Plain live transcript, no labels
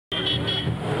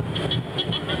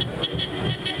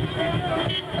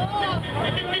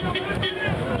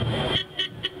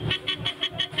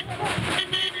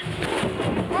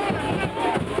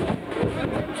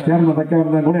Chairman தக்க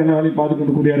இருந்தால் கூட எல்லா வேலையும்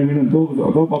பார்த்துக்கிட்டு கூடிய மீன்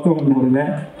பக்கம் இல்லை.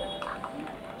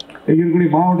 இருக்கக்கூடிய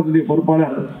மாவட்டத்துடைய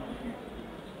பொறுப்பாளர்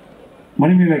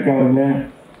மணிமேலக்கா அவர்கள்,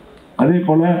 அதே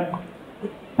போல்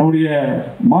நம்முடைய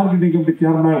மார்க்கெட்டிங் கமிட்டி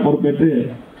சேர்மனாக பொறுப்பேற்று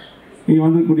இங்கே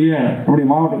வந்திருக்கூடிய நம்முடைய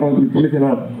மாவட்ட கழகத்தின் துணை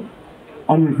செயலாளர்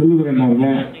அருள் செல்லுதுரன்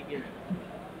அவர்கள்,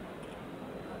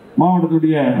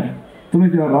 மாவட்டத்துடைய துணை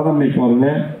செயலாளர் ராதாமணிக்கு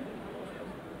அவர்கள்,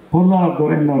 பொருளாளர்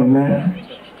துறையின் அவர்கள்,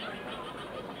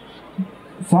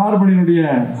 சார்பணியினுடைய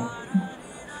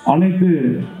அனைத்து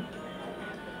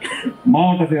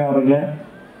மாவட்ட செயலாளர்கள்,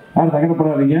 யாரும்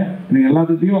தகரப்படாதீங்க. நீங்கள்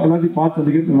எல்லாத்தையும் பார்த்து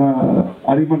சந்திக்கிறது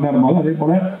அதிகமான நேரமாக. அதே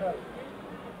போல்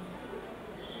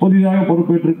புதிதாக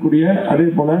பொறுப்பேற்றக்கூடிய, அதே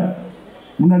போல்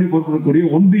முன்னாடி பொறுப்பேற்கக்கூடிய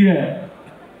ஒன்றிய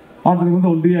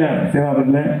ஆற்றிலிருந்து ஒன்றிய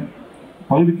செயலாளர்கள்,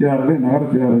 பகுதி செயலாளர்கள், நகர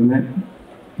செயலாளர்கள்,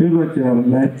 பேரூராட்சி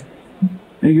செயலாளர்கள்,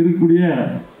 இங்கே இருக்கக்கூடிய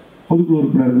பொதுக்குழு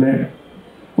உறுப்பினர்கள்,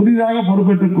 புதிதாக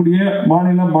பொறுப்பேற்றக்கூடிய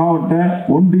மாநில மாவட்ட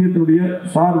ஒன்றியத்தினுடைய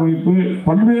சார் அமைப்பு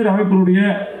பல்வேறு அமைப்புகளுடைய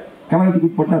கழகத்துக்கு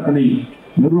உட்பட்ட அத்தனை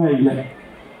நிர்வாகிகளை,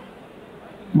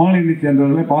 மாநிலத்தை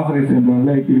சேர்ந்தவர்கள், பாசறை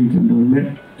சேர்ந்தவர்கள், ஐடிவி சேர்ந்தவர்கள்,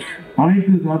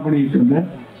 அனைத்து சார்பணியை சேர்ந்த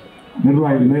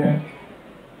நிர்வாகிகளை,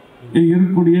 இங்கே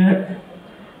இருக்கக்கூடிய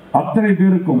அத்தனை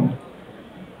பேருக்கும்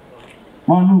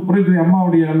புரட்சி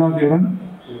அம்மாவுடைய நல்லாசியுடன்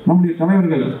நம்முடைய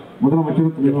தலைவர்கள்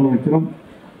முதலமைச்சரும் துணை முதலமைச்சரும்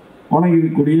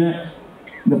வழங்கியிருக்கக்கூடிய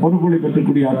இந்த பொறுப்புகளை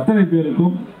பெற்றக்கூடிய அத்தனை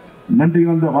பேருக்கும் நன்றி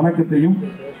கலந்த வணக்கத்தையும்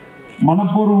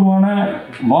மனப்பூர்வமான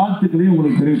வாழ்த்துக்களையும்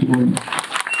உங்களுக்கு தெரிவித்துக் கொள்கிறேன்.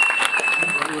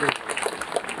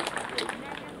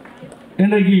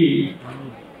 இன்றைக்கு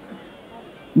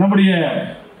நம்முடைய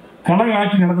கழக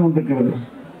ஆட்சி நடந்து கொண்டிருக்கிறது.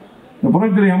 இந்த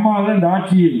புரட்சி அம்மாவில் இந்த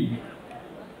ஆட்சியை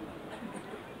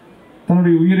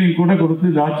தன்னுடைய உயிரையும் கூட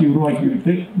கொடுத்து இந்த ஆட்சியை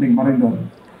உருவாக்கிவிட்டு இன்னைக்கு மறைந்தார்.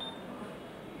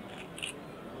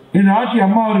 இந்த ஆட்சி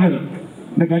அம்மா அவர்கள்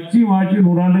இந்த கட்சியும் ஆட்சி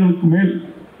 100 ஆண்டுகளுக்கு மேல்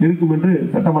இருக்கும் என்று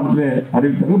சட்டமன்றத்தில்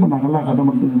அறிவித்தது. இப்போ நாங்கள்லாம்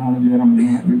சட்டமன்றத்தில்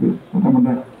 4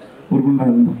 சட்டமன்ற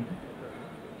உறுப்பினராக இருந்தோம்.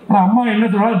 ஆனால் அம்மா என்ன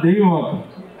சொன்னாலும் தெய்வ வாக்கு.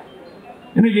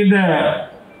 இன்னைக்கு இந்த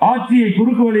ஆட்சியை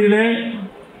குறுக்கு வழியிலே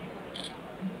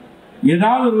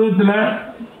ஏதாவது ஒரு விதத்தில்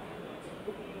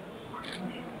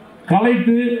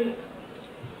கலைத்து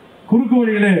குறுக்கு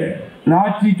வழியிலே இந்த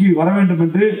ஆட்சிக்கு வர வேண்டும்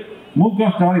என்று மு.க.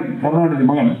 ஸ்டாலின் கருணாநிதி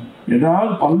மகன்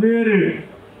ஏதாவது பல்வேறு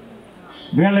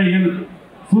வேலைகள்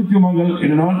சூட்சுமங்கள்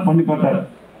என்னென்ன பண்ணி பார்த்தார்.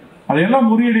 அதையெல்லாம்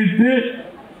முறியடித்து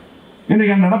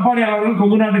இன்னைக்கு எடப்பாடி அவர்கள்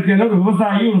கொங்கு நாட்டை சேர்ந்த ஒரு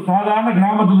விவசாயி, ஒரு சாதாரண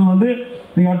கிராமத்தில் வந்து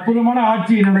நீங்க அற்புதமான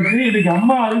ஆட்சியை நடத்தி இன்னைக்கு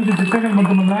அம்மா அறிவித்த திட்டங்கள்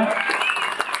மட்டுமல்ல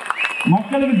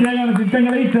மக்களுக்கு தேவையான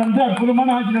திட்டங்களை தந்து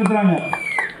அற்புதமான ஆட்சி நடத்துறாங்க.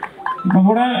 இப்ப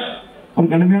கூட ஒரு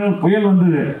கடுமையான புயல்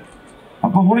வந்தது.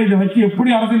 அப்ப கூட இதை வச்சு எப்படி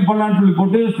அரசியல் பண்ணலான்னு சொல்லி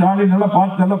போட்டு ஸ்டாலின் நல்லா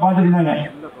பார்த்துருந்தாங்க.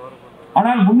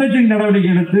 ஆனால் முன்னெச்சரிக்கை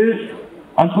நடவடிக்கை எடுத்து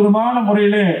அற்புதமான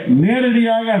முறையிலே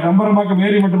நேரடியாக சம்பரமாக்கம்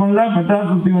ஏறி மட்டுமல்ல மெட்ராஸ்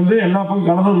சுற்றி வந்து எல்லா பக்கம்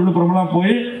கடலூர் விழுப்புரம்லாம்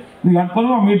போய் நீங்க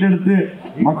அற்புதமா மீட்டெடுத்து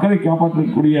மக்களை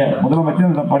காப்பாற்றக்கூடிய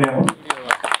முதலமைச்சர் எடப்பாடி அவர்கள்.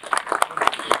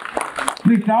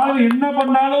 ஸ்டாலின் என்ன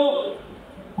பண்ணாலும்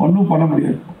ஒன்றும் பண்ண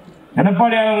முடியாது.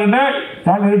 எடப்பாடி அவர்கள்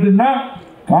ஸ்டாலின் எடுத்துன்னா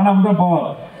காணாம தான் போவார்.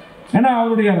 ஏன்னா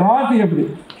அவருடைய ராசி எப்படி,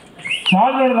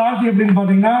 ஸ்டாலினோட ராசி எப்படின்னு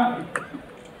பாத்தீங்கன்னா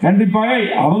கண்டிப்பாக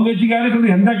அவங்க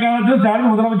கட்சிக்காரர்கள் எந்த காலத்திலும்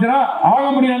ஸ்டாலின் முதலமைச்சரா ஆக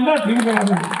முடியாது. திமுக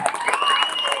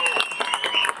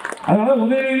அதனால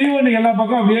உதயநிதியும் இன்னைக்கு எல்லா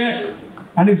பக்கம் அப்படியே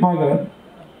அனுப்பிப்பாக்குறார்.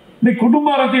 இன்னைக்கு குடும்ப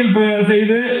அரசியல்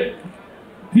செய்து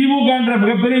திமுக என்ற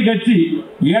மிகப்பெரிய கட்சி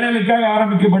ஏழைகளுக்காக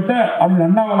ஆரம்பிக்கப்பட்ட அது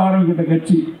அண்ணாவால் ஆரம்பிக்கப்பட்ட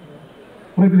கட்சி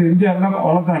எம்ஜிஆர் தான்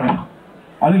வளர்த்தாங்க.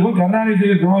 அதுக்கு கருணாநிதி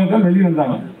துரோகத்தால் வெளியே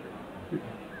வந்தாங்க.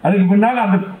 அதுக்கு பின்னால்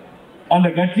அந்த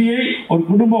கட்சியை ஒரு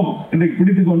குடும்பம் இன்றைக்கு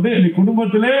பிடித்துக் கொண்டு இன்னைக்கு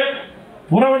குடும்பத்திலே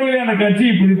புறவழியிலே அந்த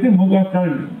கட்சியை பிடித்து மு.க.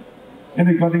 ஸ்டாலின்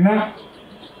இன்னைக்கு பார்த்தீங்கன்னா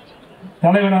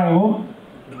தலைவராகவும்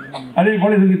அதே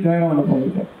போல இதுக்கு தலைவராக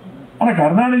போயிருக்கார். ஆனால்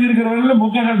கருணாநிதி இருக்கிறவர்கள்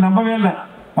மு.க. ஸ்டாலின் நம்பவே இல்லை.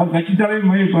 அவர் கட்சி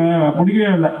தலைவர்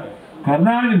பிடிக்கவே இல்லை.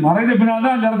 கருணாநிதி மறைந்த பின்னால்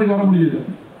தான் அந்த இடத்துக்கு வர முடியுது.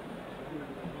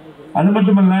 அது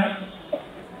மட்டுமல்ல,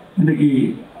 இன்றைக்கு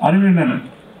அறிஞர்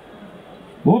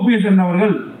ஓ.பன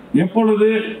அவர்கள் எப்பொழுது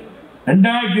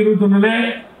 2021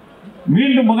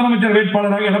 மீண்டும் முதலமைச்சர்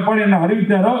வேட்பாளராக எடப்பாடி என்ன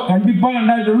அறிவித்தாரோ கண்டிப்பாக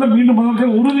 2021 மீண்டும்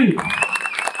முதலமைச்சர் உறுதி.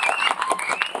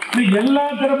 எல்லா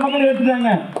தரப்பு மக்களும்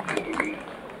ஏற்றுட்டாங்க.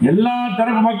 எல்லா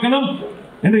தரப்பு மக்களும்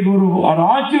இன்றைக்கு ஒரு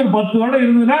ஆட்சி ஒரு 10 வருடம்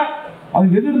இருந்ததுன்னா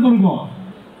அதுக்கு எதிர்த்து இருக்கும்.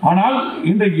 ஆனால்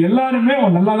இன்றைக்கு எல்லாருமே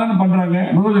நல்லா தானே பண்றாங்க,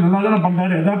 முதல்வர் நல்லா தானே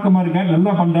பண்றாரு, யதார்த்தமா இருக்காரு,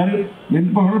 நல்லா பண்றாரு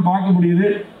என்பவர்கள் பார்க்க முடியுது.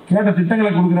 கேட்ட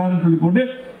திட்டங்களை கொடுக்குறாருன்னு சொல்லி போட்டு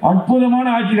அற்புதமான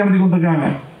ஆட்சி நடத்தி கொண்டிருக்காங்க.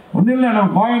 ஒன்றும் இல்லை,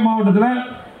 நம்ம கோவை மாவட்டத்தில்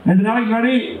 2 நாளைக்கு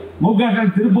முன்னாடி மு.க.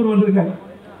 ஸ்டாலின் திருப்பூர் வந்திருக்காரு.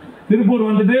 திருப்பூர்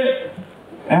வந்துட்டு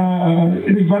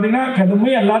இன்னைக்கு பார்த்தீங்கன்னா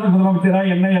கடுமையாக எல்லாத்துக்கும்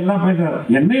முதலமைச்சராக என்ன எல்லாம் பேசுறாரு.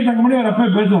 என்னையும் தங்கமணி அவர் அப்பவே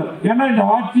பேசுவார். ஏன்னா இந்த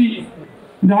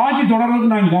ஆட்சி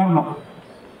தொடர்றதுக்கு நாங்கள் காரணம்.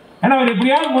 ஏன்னா அவர்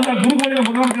எப்படியாவது திருப்பதியில்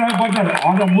முதலமைச்சராக பார்த்தார்.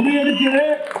 அதை முறியடிச்சதே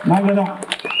நாங்கள் தான்.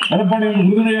 எடப்பாடி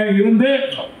உறுதுணையாக இருந்து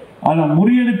அதை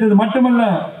முறியடித்தது மட்டுமல்ல,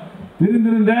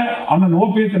 பிரிந்திருந்த அண்ணன்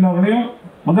ஓபிஎஸ் அவர்களையும்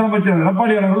முதலமைச்சர்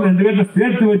எடப்பாடி அவர்கள் 2 பேர்த்த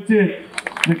சேர்த்து வச்சு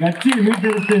இந்த கட்சியை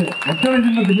மீட்டெடுத்து ஒற்றை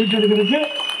சின்னத்தை மீட்டெடுக்கிறதுக்கு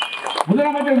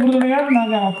முதலமைச்சர் உறுதுணையாக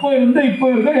நாங்கள் அப்போ இருந்து இப்போ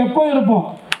இருக்க எப்போ இருப்போம்.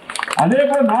 அதே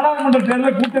போல நாடாளுமன்ற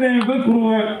தேர்தலில் கூட்டணி அமைப்பு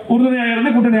உறுதுணையாக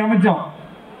இருந்து கூட்டணி அமைச்சோம்.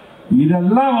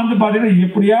 இதெல்லாம் வந்து பார்த்தீங்கன்னா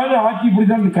எப்படியாவது ஆட்சி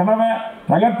பிடிச்சால் இந்த கனவை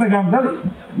தகர்த்த காமித்தால்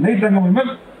தங்கமணி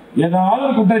ஏதாவது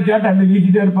ஒரு குற்றச்சாட்டு அள்ளி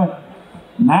வீசிட்டே இருப்பார்.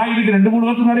 நான் இதுக்கு 2-3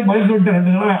 வருஷத்துக்கு முன்னாடி பதில் சொல்லிட்டேன்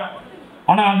 2 தடவை.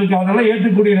 ஆனால் அதுக்கு அதெல்லாம்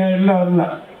ஏற்றுக்கூடிய இல்லை.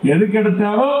 எதுக்கு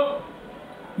எடுத்தாலும்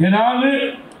ஏதாவது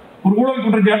ஒரு ஊழல்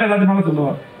குற்றச்சாட்டு எல்லாத்துக்கு மேலே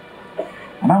சொல்லுவார்.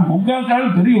 ஆனால் முக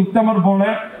ஸ்டாலின் பெரிய உத்தமர் போல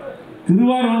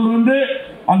திருவாரூர்ல இருந்து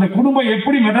அந்த குடும்பம்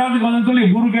எப்படி மெட்ராஸுக்கு வந்து சொல்லி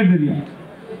ஊருக்கே தெரியும்.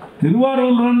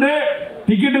 திருவாரூர்ல இருந்து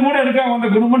டிக்கெட்டு கூட எடுக்காம அந்த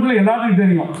குடும்பத்தில் எல்லாத்துக்கும்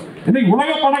தெரியும். இன்னைக்கு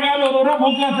உலக பணக்கார ஒருவரா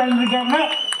முக ஸ்டாலின் இருக்காங்கன்னா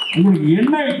உங்களுக்கு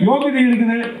என்ன யோகிதை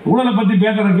இருக்குது ஊழலை பத்தி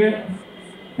பேசுறதுக்கு?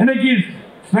 இன்னைக்கு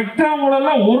ஸ்பெக்ட்ரம்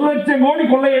ஊழல்ல 1 லட்சம் கோடி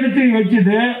கொள்ளை எடுத்து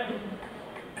வச்சுட்டு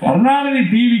கருணாநிதி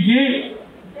டிவிக்கு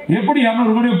எப்படி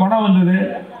 200 கோடி பணம் வந்தது?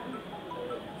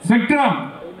 ஸ்பெக்ட்ரம்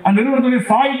அந்த நிறுவனத்துடைய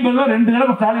சாயின்பதுல 2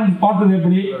 தடவை ஸ்டாலின் பார்த்தது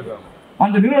எப்படி?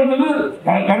 அந்த நிறுவனத்துக்கு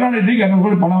கருணாநிதிக்கு 200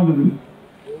 கோடி பணம் வந்தது.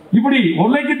 இப்படி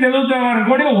 1,76,000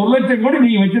 கோடி 1 லட்சம் கோடி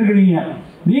நீங்க வச்சிருக்கீங்க.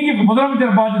 நீங்க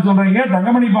முதலமைச்சரை பார்த்து சொல்றீங்க,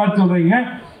 தங்கமணி பார்த்து சொல்றீங்க,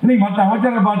 இன்னைக்கு மற்ற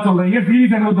அமைச்சரை பார்த்து சொல்றீங்க, டிவி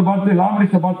சண்முகத்தை பார்த்து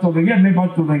லாமணிஸை பார்த்து சொல்றீங்க, என்னை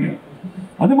பார்த்து சொல்றீங்க.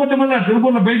 அது மட்டுமல்ல,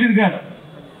 திருப்பூர்ல பேசியிருக்காரு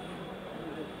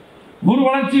ஒரு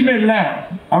வளர்ச்சியுமே இல்லை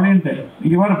அப்படின்ட்டு.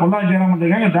 இங்க வர பொள்ளாச்சி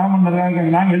இருக்காங்க, தாமன் இருக்காங்க.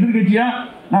 நாங்க எதிர்கட்சியா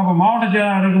நான் இப்ப மாவட்ட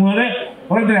செயலாளர் இருக்கும்போது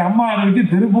புறத்துறை அம்மா அறிவிச்சு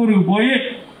திருப்பூருக்கு போய்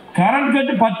கரண்ட்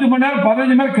கட்டு 10 மணி நேரம்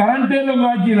 15 மணி நேரம் கரண்டே இல்லை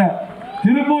உங்க ஆட்சியில.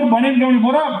 திருப்பூர் பனியன் கம்பெனி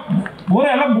பூரா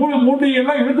எல்லாம் மூடி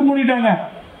எல்லாம் இழுத்து மூடிட்டாங்க.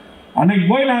 அன்னைக்கு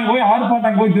போய் நாங்கள் போய்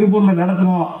ஆர்ப்பாட்டம் போய் திருப்பூர்ல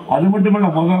நடத்தினோம். அது மட்டுமல்ல,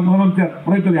 முதலமைச்சர்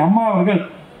புறத்துறை அம்மா அவர்கள்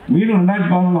மீண்டும்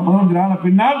 2011 முதலமைச்சர் ஆன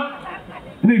பின்னால்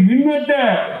இன்னைக்கு மின்வெட்ட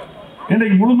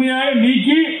இன்னைக்கு முழுமையாக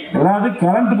நீக்கி ஏதாவது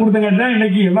கரண்ட் கொடுத்தா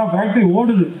இன்னைக்கு எல்லா ஃபேக்டரி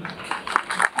ஓடுது.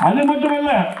 அது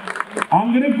மட்டுமல்ல,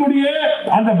 அங்க இருக்கக்கூடிய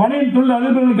அந்த பனியன் தொழில்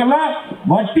அதிபர்களுக்கெல்லாம்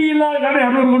வட்டி இல்லாத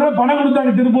 200 கோடி பணம்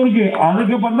கொடுத்தாங்க திருப்பூருக்கு.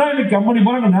 அதுக்கப்புறம் தான் இன்னைக்கு கம்பெனி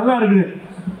போல நல்லா இருக்குது.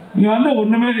 இங்க வந்து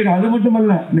ஒண்ணுமே இருக்கு. அது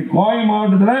மட்டுமல்ல, இன்னைக்கு கோவை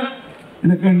மாவட்டத்தில்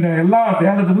இந்த எல்லா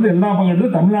சேலத்திலிருந்து எல்லா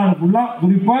பக்கத்துலையும் தமிழ்நாடு ஃபுல்லா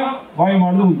குறிப்பா கோவை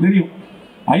மாவட்டத்தில் உங்களுக்கு தெரியும்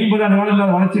 50 ஆண்டு காலம்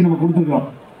இல்லாத வளர்ச்சி நம்ம கொடுத்துருக்கோம்.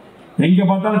 எங்க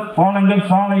பார்த்தாலும் பாலங்கள்,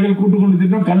 சாலைகள், கூட்டுக்குழு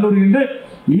திட்டம், கல்லூரி என்று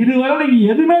இதுவரை நீங்க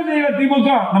எதுவுமே செய்யல திமுக.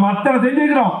 நம்ம அத்தனை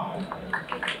செஞ்சிருக்கிறோம்.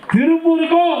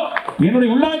 திருப்பூருக்கும் என்னுடைய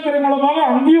உள்ளாட்சித்துறை மூலமாக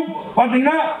அங்கேயும்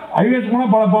பாத்தீங்கன்னா ஹைவேஸ் போன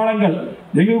பல பாலங்கள்,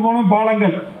 எங்க போன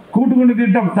பாலங்கள், கூட்டுக்குழு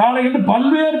திட்டம், சாலை என்று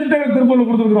பல்வேறு திட்டங்கள் திருப்பூர்ல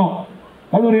கொடுத்துருக்கிறோம்.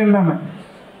 கல்லூரி எல்லாமே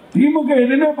திமுக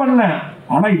எதுவுமே பண்ணல.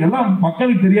 ஆனா இதெல்லாம்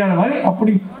மக்களுக்கு தெரியாத மாதிரி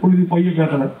அப்படி பொய்ய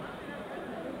பேசல.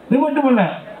 இது மட்டுமல்ல,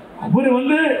 அவரு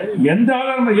வந்து எந்த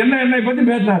ஆதாரம் என்னை பத்தி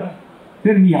பேசினார்.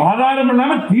 சரி, நீ ஆதாரம்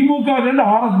இல்லாம திமுக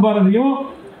ஆர்எஸ் பாரதியும்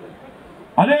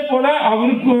அதே போல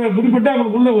அவருக்கு குறிப்பிட்ட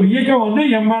அவருக்குள்ள ஒரு இயக்கம் வந்து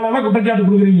என் மேலாம் குற்றச்சாட்டு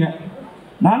கொடுக்குறீங்க.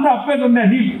 நான் தான் அப்பே சொன்னேன்,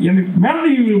 நீ எனக்கு மேல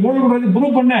நீ ஊழல்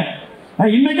ப்ரூவ் பண்ண,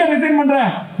 நான் இன்னைக்கே ரிசைன்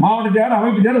பண்றேன். மாவட்ட செயலர்,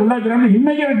 அமைப்பு செயலர், உள்ளாட்சி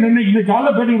இன்னைக்கே இன்னைக்கு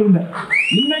காலைல பேட்டி கொடுத்தேன்.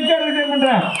 இன்னைக்கே ரிசைன்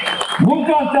பண்றேன்.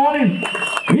 முக ஸ்டாலின்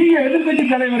நீங்க எதிர்கட்சி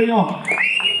தலைவரையும்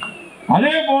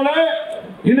அதே போல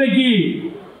இன்னைக்கு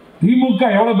திமுக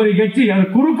எவ்வளவு பெரிய கட்சி, அது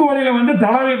குறுக்கு வழியில வந்து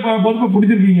தலைமை பொறுப்பை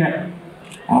பிடிச்சிருக்கீங்க.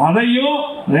 அதையும்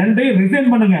 2ஐயும்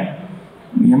ரிசைன் பண்ணுங்க.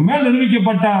 என் மேல்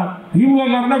நிரூபிக்கப்பட்டால் திமுக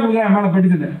காரன் தான் கொடுக்குறேன். மேல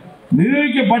பெட்டிச்சது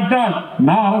நிரூபிக்கப்பட்டால்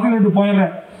நான் அரசியல் விட்டு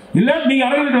போயிடுறேன். இல்ல நீங்க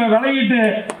அரசியல் விலகிட்டு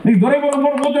நீங்க துறைமுகம்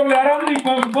போட மூத்தவங்க யாராவது நீங்க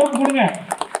பொறுப்பு கொடுங்க.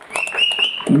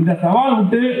 இந்த சவால்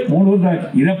விட்டு 3 வருஷம்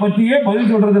ஆச்சு. இதை பத்தியே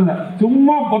பதில் சொல்றது இல்லை.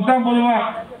 சும்மா பொதுவா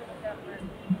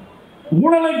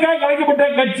ஊழலுக்காக கலைக்கப்பட்ட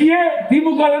கட்சியே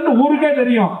திமுக ஊருக்கே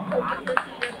தெரியும்.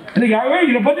 இன்னைக்காகவே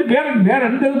இதை பத்தி வேற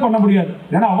எந்த இதுவும் பண்ண முடியாது.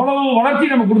 ஏன்னா அவ்வளவு வளர்ச்சி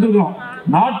நம்ம கொடுத்துருக்கோம்.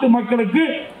 நாட்டு மக்களுக்கு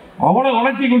அவ்வளவு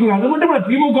வளர்ச்சி கொடுத்துருக்கோம். அது மட்டும் இல்ல,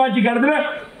 திமுக ஆட்சி காலத்துல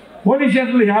போலீஸ்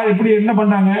ஸ்டேஷன்ல யார் எப்படி என்ன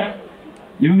பண்ணாங்க,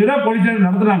 இவங்க தான் போலீஸ் ஸ்டேஷன்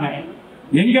நடத்துறாங்க.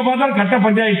 எங்க பார்த்தாலும் கட்ட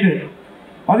பஞ்சாயத்து,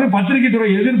 அது பத்திரிகை துறை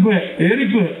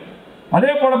எரிப்பு,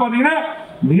 அதே போல பாத்தீங்கன்னா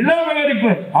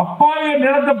நிலவகரிப்பு, அப்பாவிய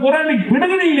நிலத்தை பூரா இன்னைக்கு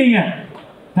பிடுங்குனீங்க. நீங்க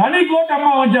தனி கோர்ட்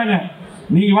அம்மா வச்சாங்க.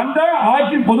 நீங்க வந்தா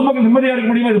ஆட்சி பொதுமக்கள் நிம்மதியா இருக்க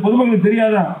முடியுமா? இது பொதுமக்களுக்கு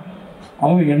தெரியாதா?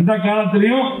 அவங்க எந்த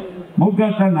காலத்திலையும் முக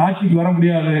ஸ்டாலின் ஆட்சிக்கு வர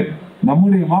முடியாது.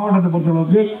 நம்முடைய மாவட்டத்தை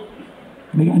பொறுத்தளவுக்கு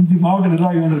இன்னைக்கு 5 மாவட்ட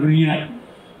நிர்வாகி வந்திருக்கிறீங்க.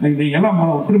 நீங்க எல்லாம்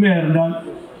ஒற்றுமையா இருந்தால்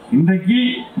இன்றைக்கு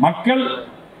மக்கள்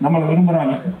நம்மளை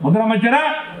விரும்புறாங்க. முதலமைச்சரா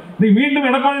நீ மீண்டும்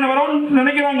எடப்பாடி வரணும்னு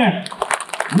நினைக்கிறாங்க.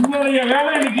 உங்களுடைய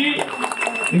வேலை இன்னைக்கு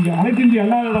நீங்க அனைத்து இந்திய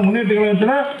அண்ணா திராவிட முன்னேற்ற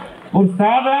கழகத்தில் ஒரு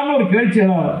சாதாரண ஒரு கிளை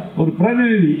செயலாளர், ஒரு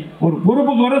பிரதிநிதி, ஒரு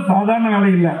பொறுப்புக்கு வர சாதாரண வேலை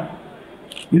இல்லை.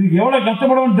 இதுக்கு எவ்வளவு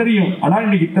கஷ்டப்படவும் தெரியும். ஆனால்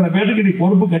இன்னைக்கு இத்தனை பேருக்கு இன்னைக்கு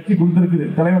பொறுப்பு கட்சி கொடுத்துருக்குது,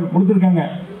 தலைவர் கொடுத்துருக்காங்க.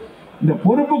 இந்த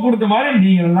பொறுப்பு கொடுத்த மாதிரி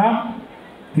நீங்க எல்லாம்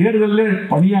தேர்தலில்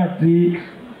பணியாற்றி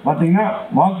பார்த்தீங்கன்னா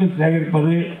வாக்கு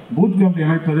சேகரிப்பது, பூத் கமிட்டி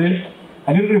அமைப்பது,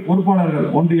 அங்கே இருக்கிற பொறுப்பாளர்கள்,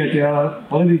 ஒன்றிய செயலாளர்,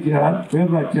 பகுதி செயலாளர்,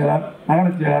 பேரூராட்சி செயலாளர், நகர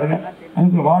செயலாளர்கள்,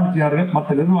 அங்கே வார்டு செயலாளர்கள்,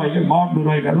 மற்ற நிர்வாகிகள், மாவட்ட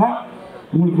நிர்வாகிகள் எல்லாம்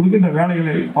உங்களுக்கு கொடுக்கின்ற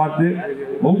வேலைகளை பார்த்து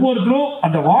ஒவ்வொருத்தரும்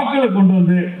அந்த வாக்குகளை கொண்டு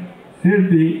வந்து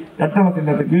சேர்த்து கட்டளை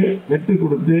திட்டத்துக்கு வெற்றி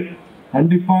கொடுத்து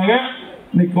கண்டிப்பாக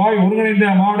இன்னைக்கு கோவை ஒருங்கிணைந்த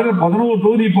மாவட்டத்தில் 11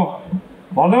 தொகுதி, இப்போ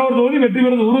 11 தொகுதி வெற்றி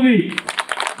பெறுவது உறுதி.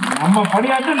 நம்ம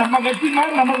பணியாற்ற நம்ம கட்சி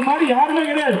மாதிரி நமக்கு மாதிரி யாருமே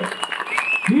கிடையாது.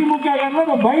 திமுக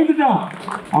பயந்துட்டான்,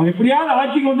 அவன் எப்படியாவது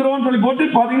ஆட்சிக்கு வந்துடுவான்னு சொல்லி போட்டு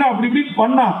பார்த்தீங்கன்னா அப்படி இப்படி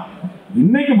பண்ணான்.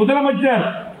 இன்னைக்கு முதலமைச்சர்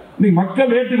இன்னைக்கு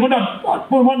மக்கள் ஏற்றுக்கொண்டு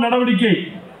அற்புதமான நடவடிக்கை,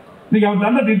 இன்னைக்கு அவன்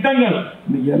தந்த திட்டங்கள்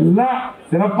இன்னைக்கு எல்லாம்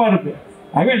சிறப்பா இருக்கு.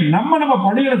 ஆகவே நம்ம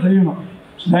பணிகளை செய்யணும்.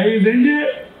 தயவு செஞ்சு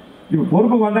இப்ப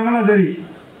பொறுப்புக்கு வந்தாங்கன்னா சரி,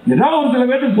 ஏதாவது ஒரு சில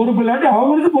பேருக்கு பொறுப்பு இல்லாட்டி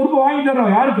அவங்களுக்கு பொறுப்பு வாங்கி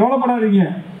தர்றோம், யாரும் கவலைப்படாதீங்க.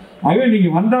 ஆகவே நீங்க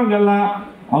வந்தவங்க எல்லாம்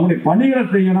அவங்களுடைய பணிகளை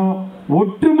செய்யணும்.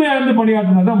 ஒற்றுமையா இருந்து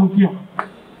பணியாற்றணும் தான் முக்கியம்.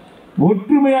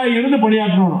 ஒற்றுமையா இருந்து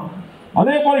பணியாற்றணும்.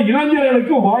 அதே போல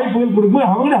இளைஞர்களுக்கு வாய்ப்புகள் கொடுக்கும்,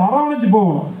 அவங்களே அரவணைச்சு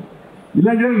போகணும்.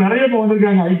 இளைஞர்கள் நிறைய இப்போ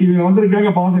வந்திருக்காங்க, ஐடிவியில் வந்திருக்காங்க,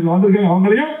 பாசத்தில் வந்திருக்காங்க,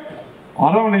 அவங்களையும்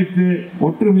அரவணைத்து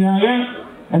ஒற்றுமையாக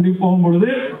கண்டிப்பாக போகும் பொழுது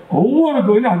ஒவ்வொரு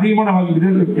தொகுதியும் அதிகமான வாக்கு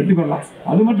வெற்றி பெறலாம்.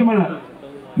 அது மட்டுமல்ல,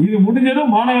 இது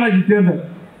முடிஞ்சதும் மாநகராட்சி தேர்தல்,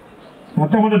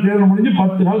 சட்டமன்ற தேர்தல் முடிஞ்சு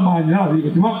 10 நாள் 15 நாள்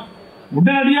அதிகபட்சமா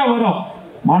உடனடியாக வரும்.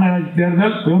 மாநகராட்சி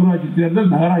தேர்தல், பேரூராட்சி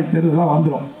தேர்தல், நகராட்சி தேர்தல் எல்லாம்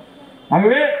வந்துடும்.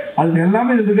 ஆகவே அது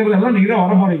எல்லாமே இருக்கிறதெல்லாம் நீங்க தான்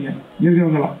வர போறீங்க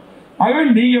இருக்கிறவங்களாம். ஆகவே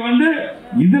நீங்க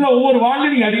இதுல ஒவ்வொரு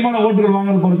வார்டிலும் நீங்க அதிகமான ஓட்டுகள்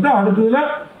வாங்குறது பொறுத்து அடுத்ததுல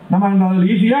நம்ம அதில்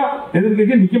ஈஸியா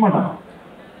எதிர்க்க நிற்க மாட்டோம்.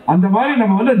 அந்த மாதிரி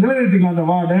நம்ம நிலைநிறுத்திக்கலாம் அந்த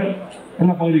வார்டு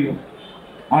எல்லா பகுதிகளும்.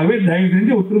 ஆகவே தயவு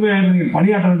செஞ்சு ஒற்றுமையாக நீங்கள்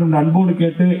பணியாற்ற வேண்டும் அன்போடு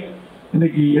கேட்டு,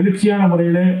 இன்னைக்கு எழுச்சியான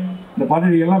முறையில் இந்த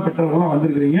பதவியெல்லாம் பெற்றவர்கள்லாம்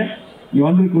வந்திருக்கிறீங்க. இங்கே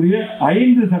வந்திருக்கக்கூடிய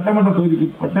 5 சட்டமன்ற தொகுதிக்கு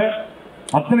உட்பட்ட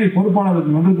அத்தனை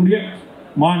பொறுப்பாளர்களுக்கு வந்திருக்கக்கூடிய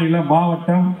மாநில,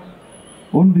 மாவட்டம்,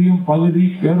 ஒன்றியம், பகுதி,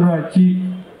 பேரூராட்சி,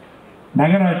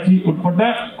 நகராட்சி உட்பட்ட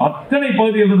அத்தனை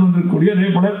பகுதிகளில் வந்திருக்கக்கூடிய, அதே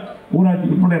போல ஊராட்சி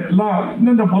உட்பட்ட எல்லாம்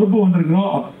எந்தெந்த பொறுப்பு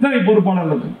வந்திருக்கிறோம் அத்தனை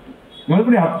பொறுப்பாளர்களுக்கும்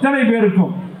அத்தனை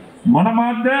பேருக்கும்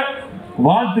மனமார்ந்த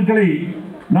வாழ்த்துக்களை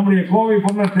நம்முடைய கோவை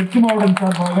போன்ற தெற்கு மாவட்டம்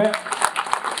சார்பாக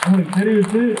உங்களுக்கு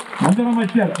தெரிவித்து,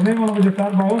 முதலமைச்சர், துணை முதலமைச்சர்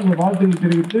சார்பாக உங்களுக்கு வாழ்த்துக்கள்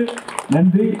தெரிவித்து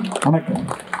நன்றி, வணக்கம்.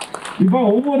 இப்போ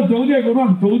ஒவ்வொரு தொகுதியாக கூட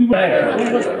அந்த தொகுதி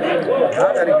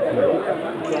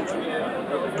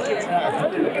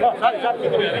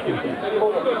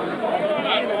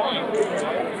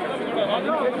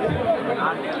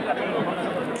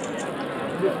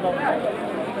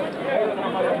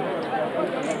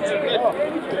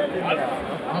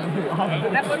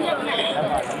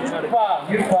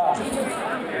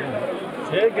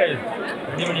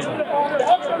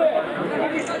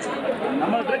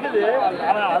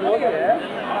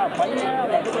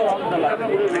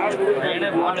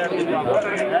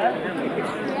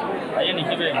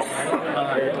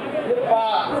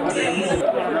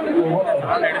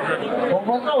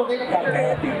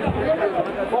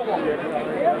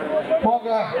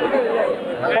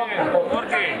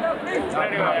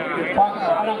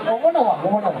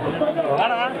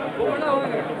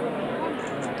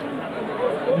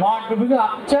மாட்டுமிகு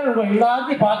அச்சர்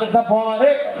எல்லாத்தையும் பார்த்துட்டு தான் போவாரு.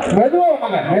 மெதுவா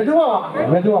வாங்க, மெதுவா வாங்க,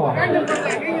 மெதுவா வாங்க,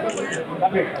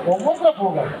 ஒவ்வொருத்தர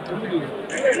போங்க.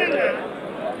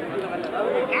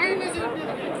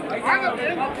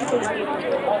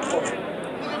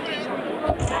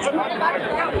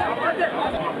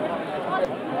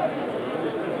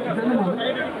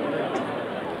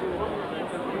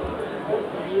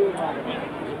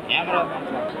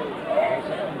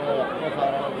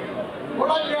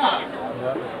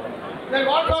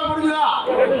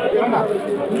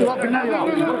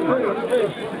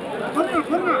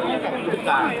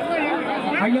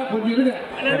 ஐயா கொஞ்சம் இருங்க,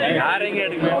 யாரைங்க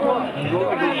எடுக்க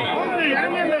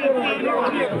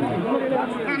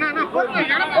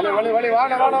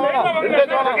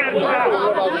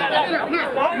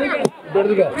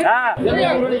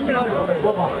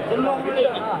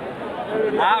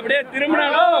அப்படியே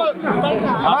திரும்பினாலும்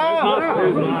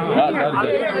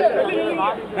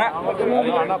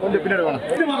கொஞ்சம் பின்னாடி வேணும்.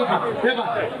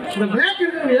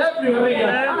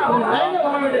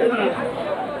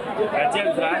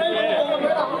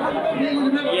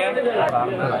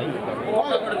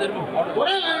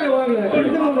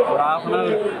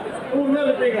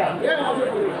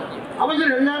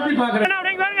 அமைச்சர் எல்லாத்தையும் பாக்குறேன்.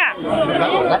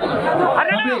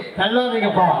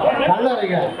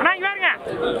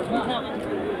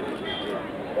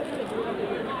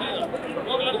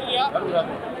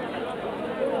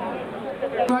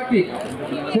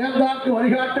 சேர்ந்தாக்கு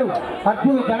வழிகாட்டும்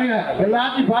அற்புத தலைவர்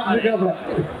எல்லாத்தையும் பார்த்துருக்காப்ல.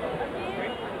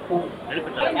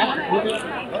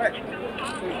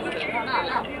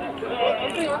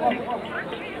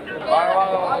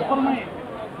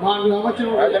 அமைச்சர்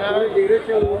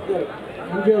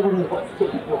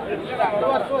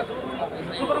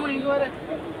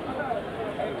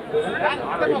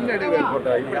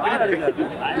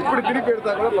இப்படி திருப்பி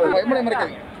எடுத்தா கூட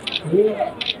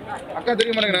அக்கா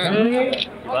தெரிய மாட்டேங்கிறேன்.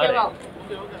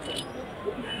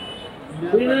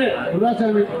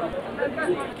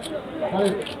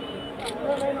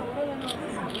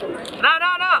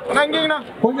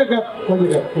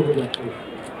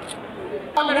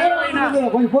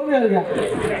 கொஞ்சம் பொறுமையா இருக்க.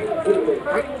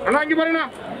 அண்ணா இங்க பாருங்கண்ணா.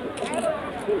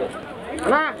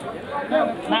 அண்ணா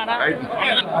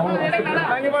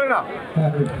இங்க பாருங்கண்ணா.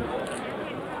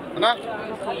 அண்ணா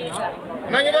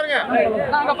அண்ணா இங்க பாருங்க.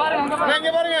 அண்ணா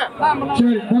இங்க பாருங்க.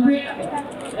 சரி தம்பி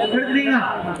எடுத்துட்டீங்களா?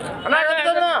 அண்ணா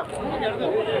எடுத்துட்டீங்களா?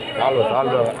 சால்வா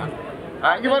சால்வா.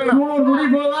 இங்க பாருங்க. முடி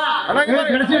போதா? அண்ணா இங்க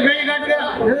பாருங்க. கடைசி கை காட்டுங்க.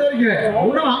 எது இருக்கு?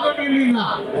 ஒண்ணும் வாங்க இல்லீங்களா?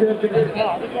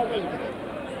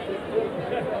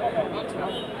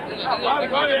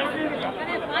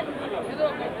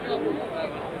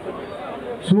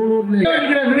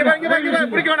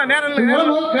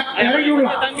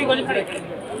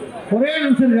 ஒரே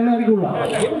நிமிஷம் இறக்கி விடலாம்.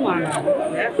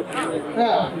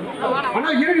 அண்ணா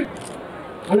இருக்கு.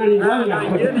 அண்ணா நீங்க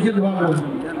சேர்த்து வாங்க.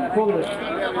 போங்க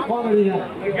போங்க நீங்க.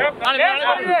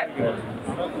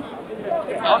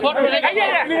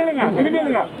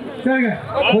 சரிங்க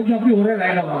கொஞ்சம் அப்படி ஒரே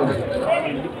லைனா வாங்க.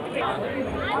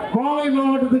 கோவை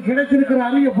மாவட்டத்துக்கு கிடைத்திருக்கிற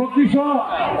அரிய பொக்கிஷம்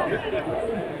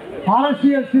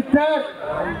அரசியல் சித்தர்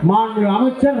மாண்பு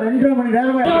அமைச்சர் 2.5 மணி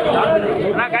நேரம்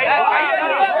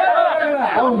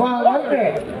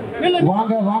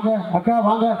வாங்க வாங்க அக்கா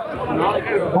வாங்க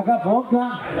அக்கா போக்கா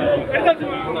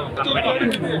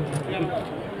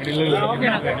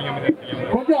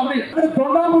கொஞ்சம் அப்படி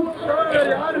தொண்டாம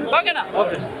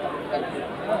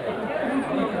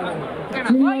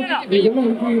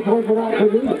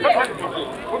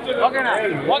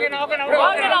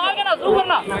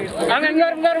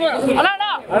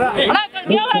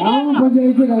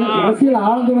அரசியல்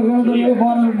ஆழ்ந்துள்ள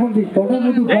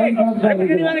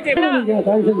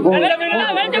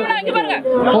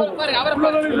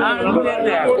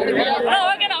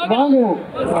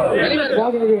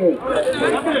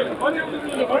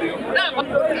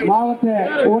மாவட்ட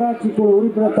ஊராட்சி குழு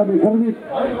உறுப்பினர் தம்பி கருதி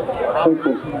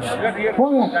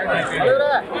போங்க.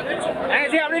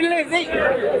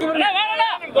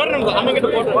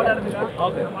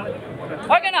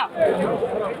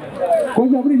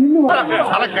 கொஞ்சம் அப்படி நின்று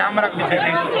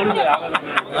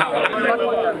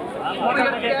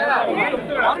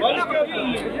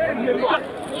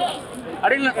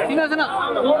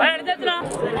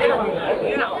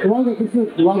வாங்க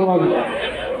கிருஷ்ணன் வாங்க வாங்க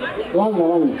வாங்க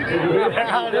வாங்க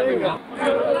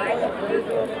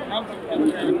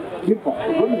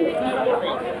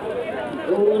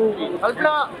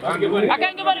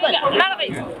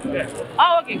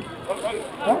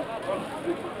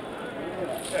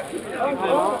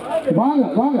வாங்க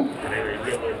வாங்க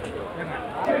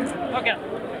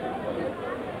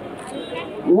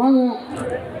வாங்க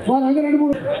வாங்க அங்க 2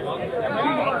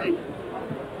 3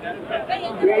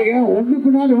 ஒண்ணு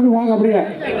பின்னாடி ஒண்ணு வாங்க அப்படியே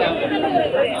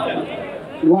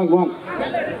வாங்க வாங்க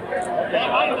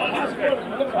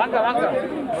வாங்க வாங்க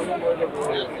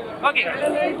ஓகே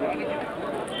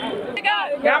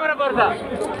கேமரா போறதா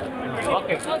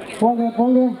ஓகே போங்க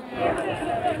போங்க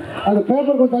அந்த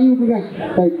பேப்பர் கொஞ்சம் தள்ளி விட்டுருங்க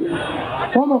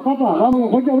போமா பாப்பா வாங்க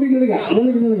கொஞ்சம் அப்படி நில்லுங்க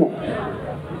நில்லுங்க நில்லுங்க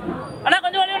அண்ணா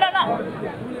கொஞ்சம் வழி விடா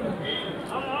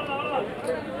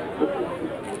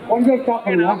கொஞ்சம் ஸ்டாப்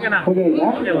பண்ணுங்க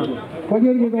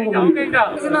கொஞ்சம் கொஞ்சம்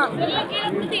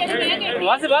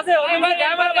வாசி வாசி ஒரு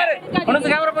கேமரா பாரு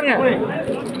ஒன்னு கேமரா பாருங்க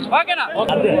ஓகேனா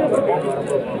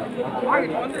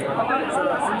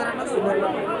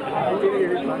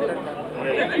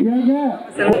ஏங்க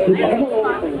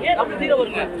அப்படி தீர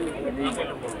வருங்க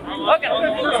ஓகே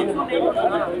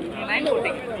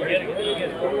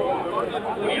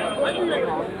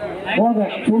ஓகே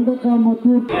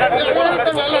சுண்டக்காமத்தூர்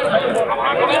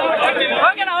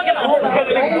ஓகேனா ஓகேனா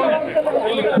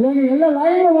ஏங்க எல்லாம்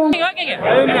லைன்ல வாங்க ஓகேங்க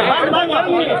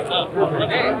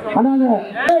அண்ணா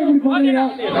இப்படி பண்றீங்க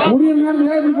முடிய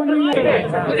நேரத்துல இப்படி பண்றீங்க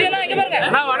இதெல்லாம் இங்க பாருங்க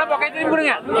நான் வட பக்கை திருப்பி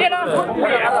கொடுங்க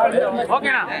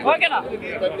ஓகேனா ஓகேனா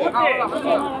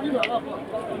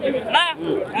அண்ணா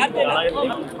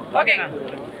ஓகேங்க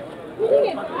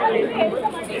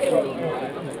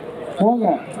போங்க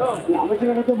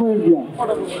அமைச்சரிடத்தை போயிருக்கியா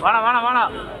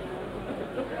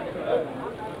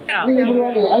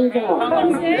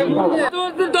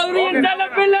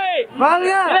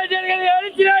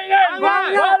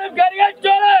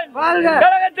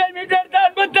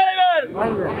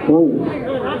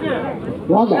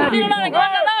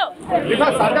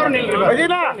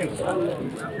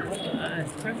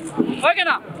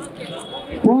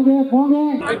போங்க போங்க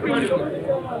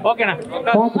ஓகேண்ணா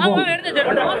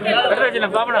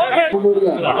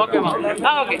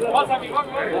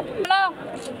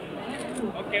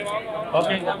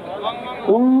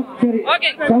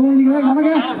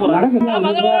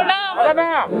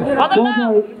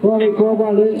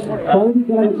கோபாலு பகுதி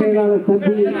கழக செயலாளர்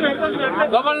தம்பி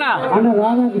அண்ணா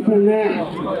ராதாகிருஷ்ணன்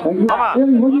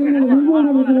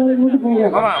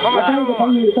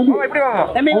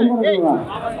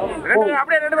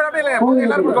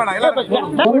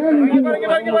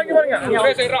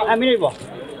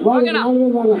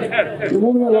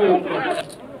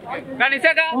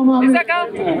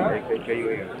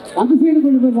அந்த சைடு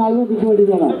கொண்டு போய் நாலு பேர்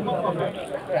வேண்டியதான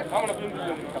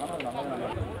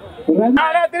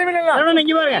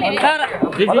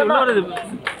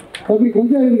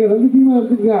கொஞ்சம் இருக்கு 2 டீமா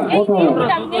எடுத்துக்க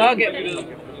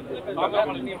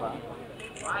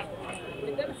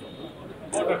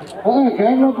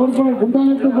கேரளா பொறுப்பாளர்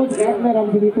குண்டானத்தை போட்டு கேரளா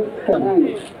அமைச்சிட்டு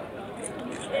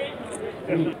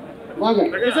வாங்க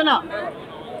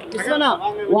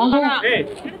வாங்க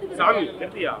சாமி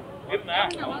எடுத்தியா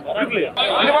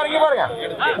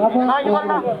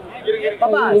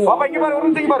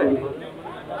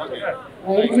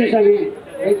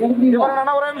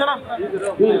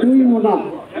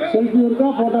செல்ஃபி இருக்கா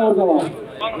போட்டோ இருக்காவா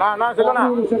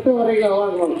செட்டு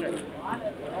வரைக்கும்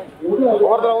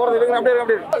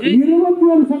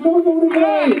 21 சட்டமன்ற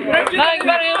உறுப்பினர்கள்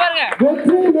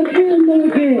வெற்றி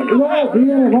என்பதற்கு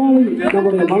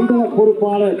நம்முடைய மண்டல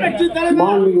பொறுப்பாளர்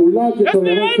மாண்புமிகு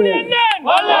உள்ளாட்சித்துறை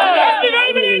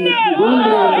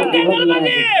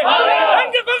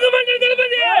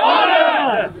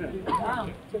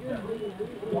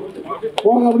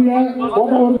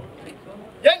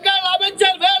எங்கள்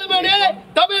அமைச்சர் வேலுமணி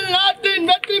தமிழ்நாட்டின்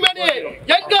வெற்றிமணி.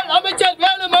 எங்கள் அமைச்சர்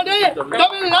வேலுமணி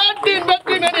தமிழ்நாட்டின்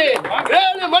வெற்றிமணி.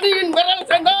 வேலுமணியின் விரல்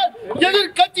சென்றால்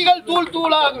எதிர்கட்சிகள் தூள்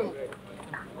தூளாகும்.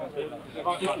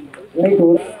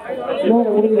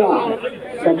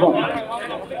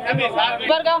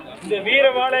 இந்த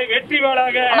வீரவாளை வெற்றி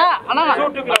வாளாக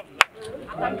சூட்டுகிறோம்.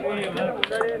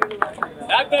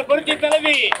 டாக்டர் புரட்சி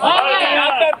தலைவி,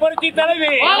 டாக்டர் புரட்சி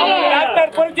தலைவி,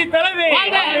 டாக்டர் புரட்சி தலைவி.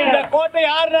 இந்த கோட்டை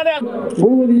 6 நாளே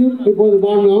பூமதியும் இப்போது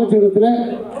மாநில அமைச்சகத்தில்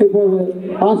இப்போது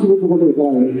ஆசி பெற்றுக்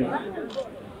கொண்டிருக்கிறார்கள்.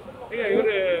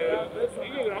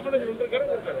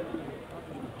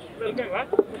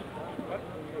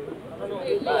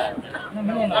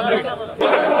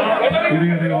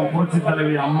 புரட்சி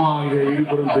தலைவி அம்மா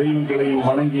ஈடுபடும் தெய்வங்களையும்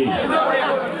வணங்கி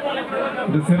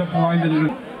இந்த சிறப்பு வாய்ந்த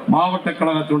மாவட்ட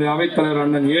கழகத்துடைய அவைத்தலைவர்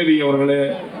அண்ணன் ஏவி அவர்களே,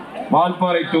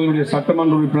 வால்பாறை தொகுதியுடைய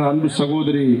சட்டமன்ற உறுப்பினர் அன்பு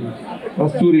சகோதரி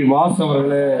கஸ்தூரி வாஸ்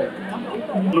அவர்களே,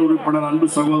 உறுப்பினர் அன்பு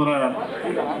சகோதரர்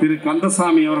திரு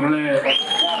கந்தசாமி அவர்களே,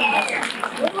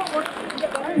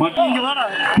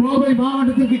 கோவை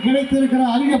மாவட்டத்திற்கு கிடைத்திருக்கிற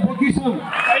அரிய பொக்கிஷம்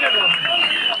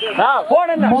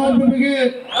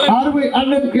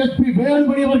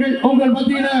வேலுமணி அவர்கள் உங்கள்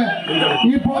மத்தியில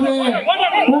இப்போது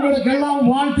உங்களுக்கு எல்லாம்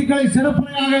வாழ்த்துக்களை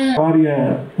சிறப்புரையாக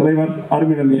தலைவர்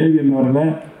அருமையான ஏவி அவர்களே,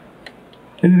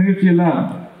 இந்த நிகழ்ச்சியெல்லாம்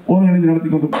ஒருங்கிணைந்து நடத்தி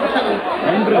கொண்டு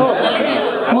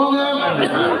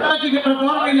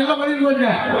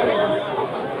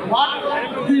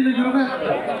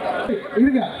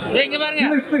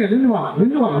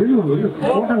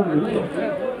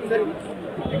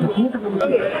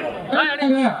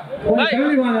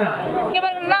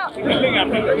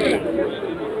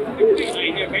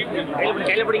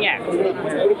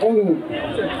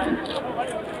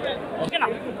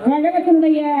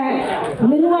கழகத்தினுடைய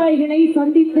நிர்வாகிகளை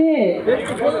சந்தித்து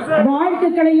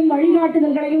வாழ்த்துக்களையும்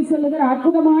வழிகாட்டுதல்களையும் சொல்லுகிற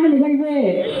அற்புதமான நிகழ்வு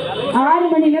 6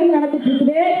 மணி நேரம் நடந்துட்டு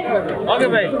இருக்குது.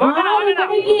 6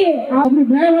 மணிக்கு அப்படி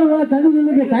மேவர்மா தள்ளி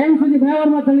நில்லுங்க, தயவு செஞ்சு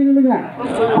மேவர்மா தள்ளி நில்லுங்க.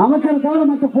 அமைச்சர் தவிர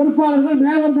மற்ற பொறுப்பாளர்கள்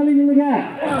மேவர் தள்ளி நில்லுங்க.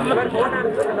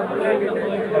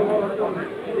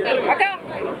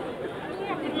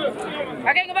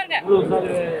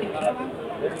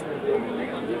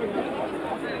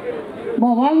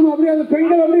 வாங்க அப்படியே அந்த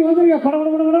பெண்கள் அப்படி வந்துருங்க,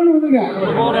 படபடன்னு வந்துருங்க.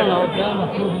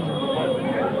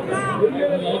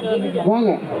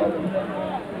 வாங்க.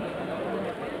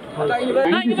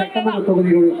 5 சட்டமன்ற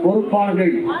தொகுதிகளுடைய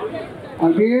பொறுப்பாளர்கள்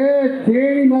அப்படியே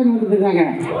தேடி மாதிரி வந்துட்டு இருக்காங்க.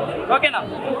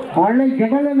 அள்ளை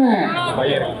கடலன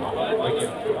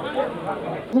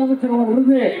முதலமைச்சர்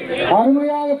விருது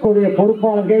அருமையாக கூடிய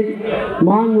பொறுப்பாளர்கள்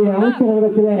மாண்பு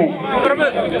அமைச்சரகத்திலே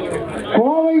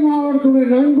கோவை மாவட்டத்துடைய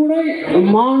நன்கொடை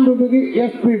மாண்புமிகு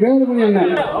எஸ்பி வேலுமணி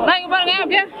அண்ணன்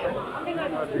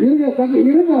இருங்க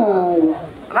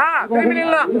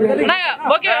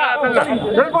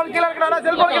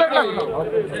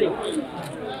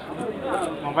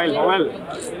மொபைல்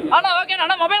அண்ணா ஓகேண்ணா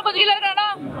அண்ணா மொபைல் கொஞ்சம் கீழ இருக்கா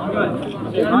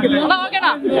அண்ணா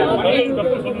ஓகேண்ணா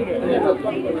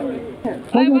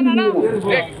அண்ணா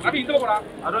அபி இந்த போடா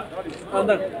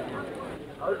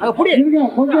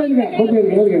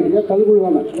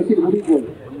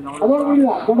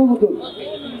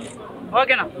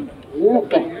ஓகேண்ணா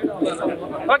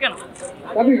ஓகேண்ணா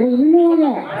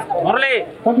முரளி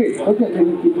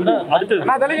அடுத்து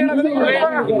அண்ணா தலைங்க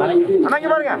அண்ணா இங்க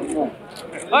பாருங்க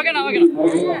ஓகேண்ணா ஓகேண்ணா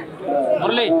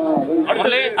முரளி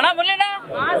அண்ணா முரளிண்ணா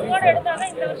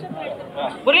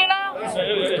முரளிண்ணா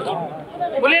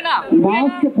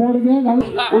மாஸ்க் போடுங்க.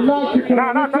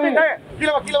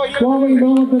 கோவை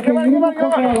மாவட்டத்தை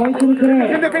வைத்திருக்கிற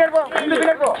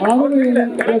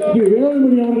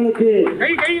வேலுமணி அவர்களுக்கு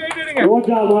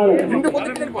ரோஜா மாலை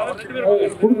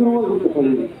கொடுக்கிறோம்.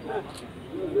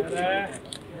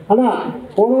 ஆனா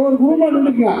ஒரு குடும்பம்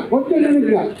நினைக்க கொஞ்சம்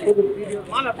நினைக்க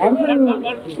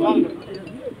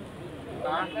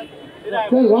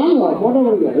சரி வாங்க போட்டோ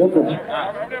கொடுங்க.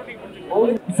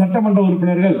 சட்டமன்ற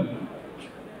உறுப்பினர்கள்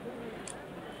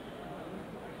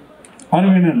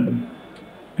அருமையினர்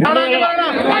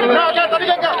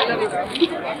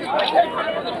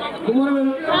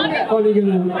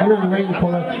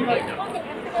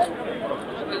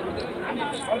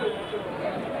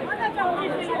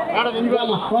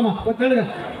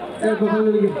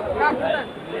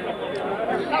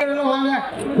வாங்க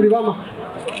இப்படி வாமா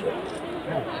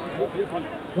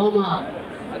வாமா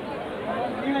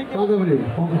வாங்க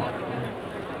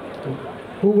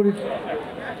பூங்குடி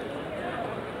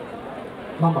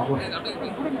வாமா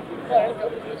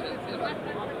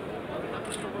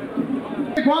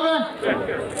போங்க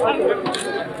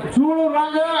சூழல்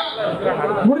வாங்க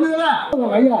முடிஞ்சதுல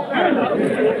ஐயா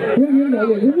இருங்க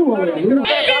ஐயா இருங்க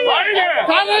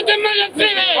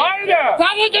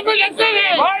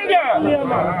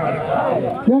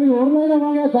ஒரு லைனா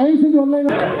வாங்க தயவு செஞ்சு ஒரு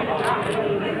லைனா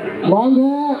வாங்க.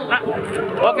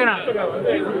 ஓகேண்ணா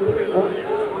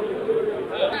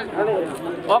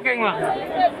ஓகேங்களா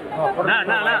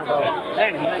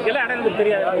இதெல்லாம் அடையாளம்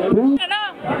தெரியாது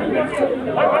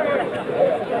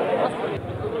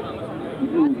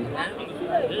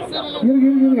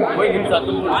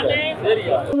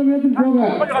போங்க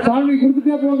சாமி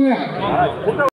கொடுத்துட்டே போங்க.